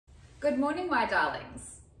Good morning, my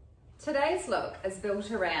darlings. Today's look is built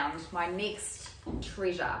around my next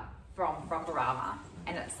treasure from Frockarama,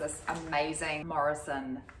 and it's this amazing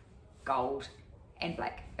Morrison gold and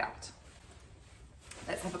black belt.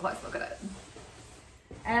 Let's have a close look at it.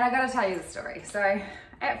 And I gotta tell you the story. So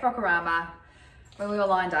at Frockarama, when we were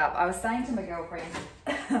lined up, I was saying to my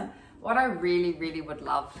girlfriend, what I really would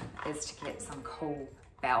love is to get some cool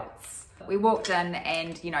belts. We walked in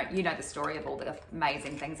and you know the story of all the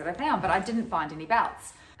amazing things that I found, but I didn't find any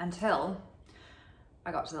belts until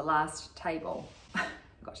I got to the last table.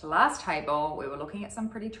 We were looking at some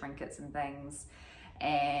pretty trinkets and things,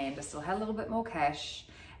 and I still had a little bit more cash.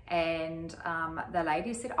 And the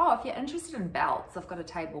lady said, oh, if you're interested in belts, I've got a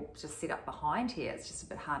table just set up behind here. It's just a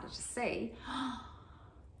bit harder to see.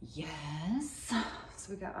 Yes.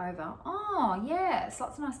 So we go over, oh yes,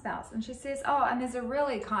 lots of nice belts. And she says, oh, and there's a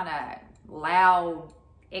really kind of loud,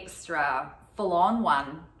 extra, full-on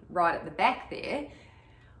one right at the back there.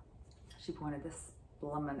 She pointed this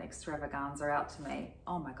bloomin' extravaganza out to me.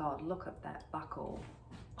 Oh my God, look at that buckle.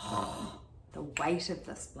 Oh, the weight of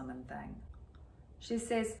this bloomin' thing. She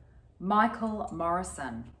says, Michael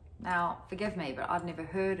Morrison. Now, forgive me, but I'd never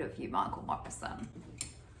heard of you, Michael Morrison.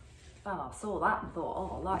 Well, I saw that and thought,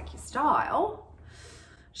 oh, I like your style.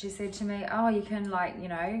 She said to me, oh, you can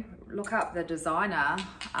look up the designer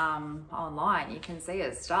online. You can see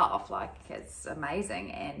his stuff. Like, it's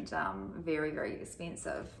amazing and very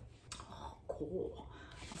expensive. Oh, cool.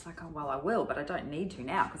 I was like, oh, well, I will, but I don't need to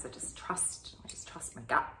now because I just trust my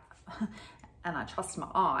gut and I trust my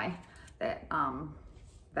eye that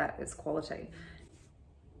that is quality.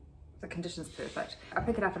 The condition's perfect. I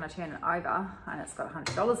pick it up and I turn it over and it's got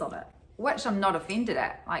 $100 on it, which I'm not offended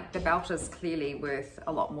at. Like, the belt is clearly worth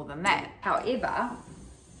a lot more than that. However,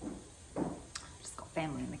 just got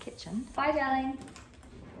family in the kitchen. Bye, darling.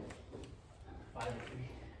 Bye.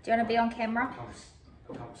 Do you want to be on camera?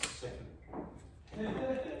 Comes second.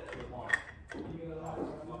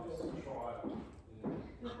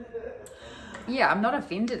 Yeah, I'm not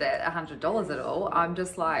offended at $100 at all. I'm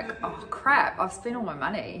just like, oh crap, I've spent all my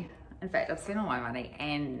money. In fact, I've spent all my money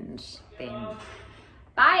and then,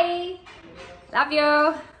 bye, love you.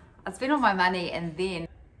 I spent all my money and then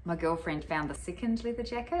my girlfriend found the second leather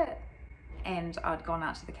jacket and I'd gone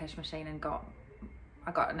out to the cash machine and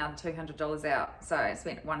I got another $200 out. So I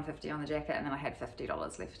spent $150 on the jacket and then I had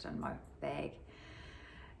 $50 left in my bag.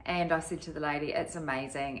 And I said to the lady, it's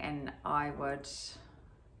amazing and I would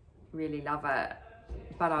really love it,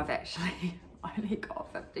 but I've actually only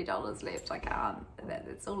got $50 left. I can't,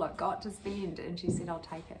 that's all I've got to spend. And she said, I'll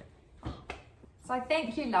take it. So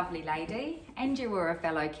thank you, lovely lady. And you were a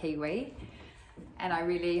fellow Kiwi. And I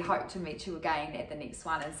really hope to meet you again at the next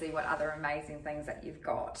one and see what other amazing things that you've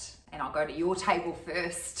got. And I'll go to your table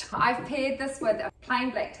first. I've paired this with a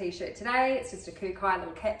plain black t-shirt today. It's just a kukai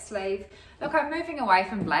little cap sleeve. Look, I'm moving away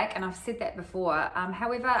from black and I've said that before.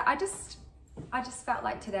 However, I just felt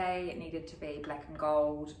like today it needed to be black and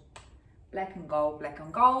gold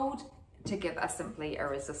to give a simply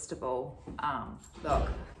irresistible look.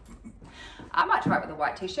 I might try it with a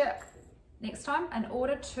white t-shirt next time. In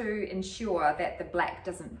order to ensure that the black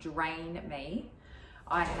doesn't drain me,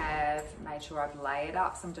 I have made sure I've layered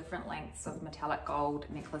up some different lengths of metallic gold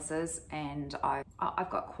necklaces, and I've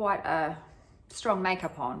got quite a strong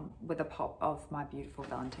makeup on with a pop of my beautiful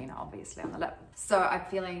Valentina obviously on the lip. So I'm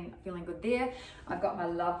feeling good there. I've got my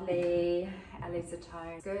lovely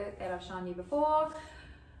Acetone skirt that I've shown you before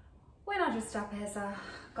when I dressed up as a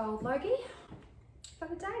gold Logie for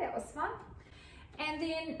the day. That was fun. And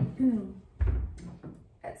then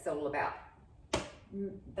it's all about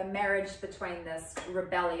the marriage between this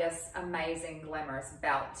rebellious, amazing, glamorous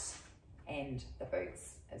belt and the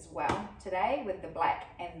boots as well today, with the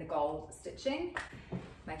black and the gold stitching,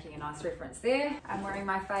 making a nice reference there. I'm wearing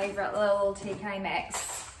my favorite little TK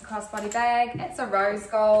Maxx crossbody bag. It's a rose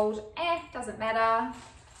gold, doesn't matter.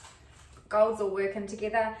 Golds all working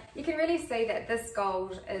together. You can really see that this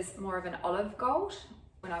gold is more of an olive gold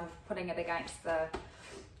when I'm putting it against the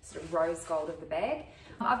sort of rose gold of the bag.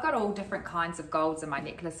 I've got all different kinds of golds in my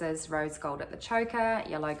necklaces. Rose gold at the choker,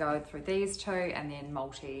 yellow gold through these two, and then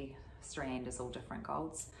multi-strand is all different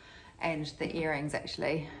golds. And the earrings,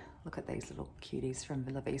 actually, look at these little cuties from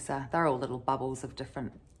Liberace. They're all little bubbles of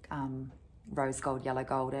different rose gold, yellow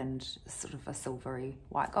gold, and sort of a silvery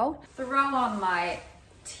white gold. Throw on my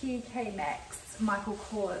TK Maxx Michael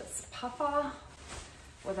Kors puffer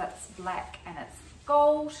with its black and its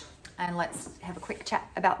gold. And let's have a quick chat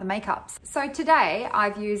about the makeups. So today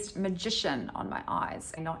I've used Magician on my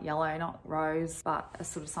eyes. Not yellow, not rose, but a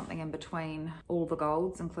sort of something in between all the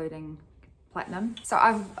golds, including platinum. So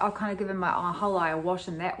I've kind of given my whole eye a wash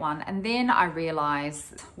in that one, and then I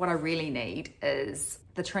realized what I really need is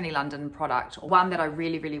the Trini London product. One that I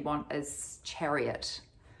really want is Chariot,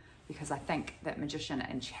 because I think that Magician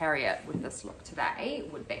and Chariot with this look today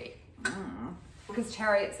would be because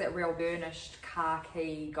Chariot's that real burnished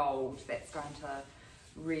khaki gold that's going to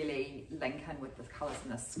really link in with the colours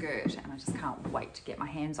in the skirt, and I just can't wait to get my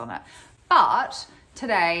hands on it. But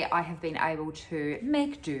today I have been able to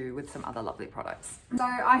make do with some other lovely products. So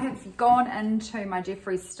I have gone into my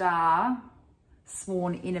Jeffree Star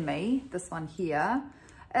Sworn Enemy, this one here.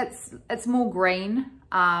 It's more green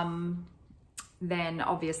than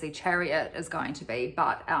obviously Chariot is going to be,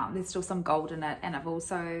 but there's still some gold in it. And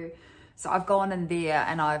I've gone in there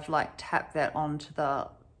and I've like tapped that onto the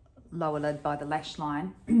lower lid by the lash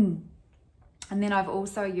line. And then I've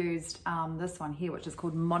also used this one here, which is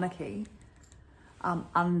called Monarchy,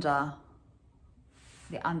 under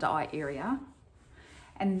the under eye area.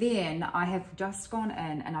 And then I have just gone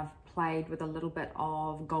in and I've played with a little bit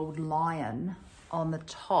of Gold Lion on the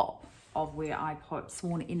top of where I put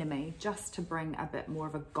Sworn Enemy, just to bring a bit more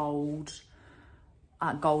of a gold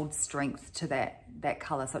strength to that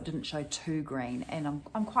color, so it didn't show too green, and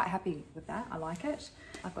I'm quite happy with that. I like it.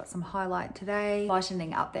 I've got some highlight today,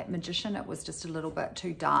 lightening up that Magician. It was just a little bit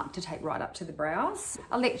too dark to take right up to the brows.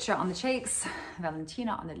 Electra on the cheeks,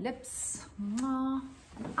 Valentina on the lips. And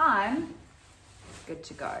I'm good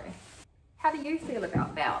to go. How do you feel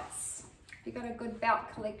about bouts? Have you got a good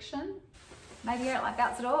bout collection? Maybe you don't like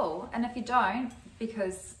bouts at all, and if you don't,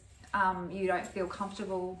 because you don't feel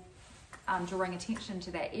comfortable drawing attention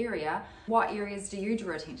to that area, what areas do you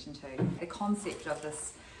draw attention to? The concept of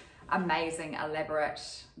this amazing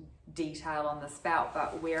elaborate detail on the spout,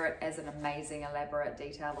 but wear it as an amazing elaborate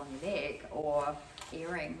detail on your neck, or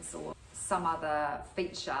earrings, or some other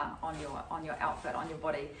feature on your outfit, on your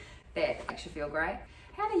body that makes you feel great.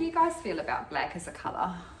 How do you guys feel about black as a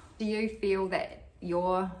color? Do you feel that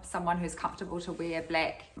you're someone who's comfortable to wear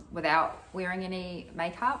black without wearing any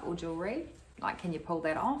makeup or jewelry? Like, can you pull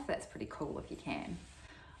that off? That's pretty cool if you can.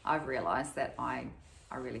 I've realized that I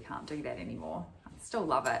really can't do that anymore. I still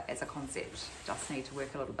love it as a concept, just need to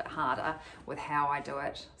work a little bit harder with how I do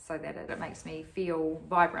it so that it makes me feel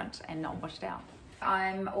vibrant and not washed out.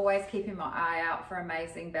 I'm always keeping my eye out for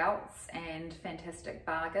amazing belts and fantastic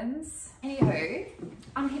bargains. Anywho,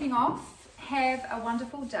 I'm heading off. Have a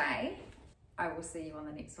wonderful day. I will see you on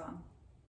the next one.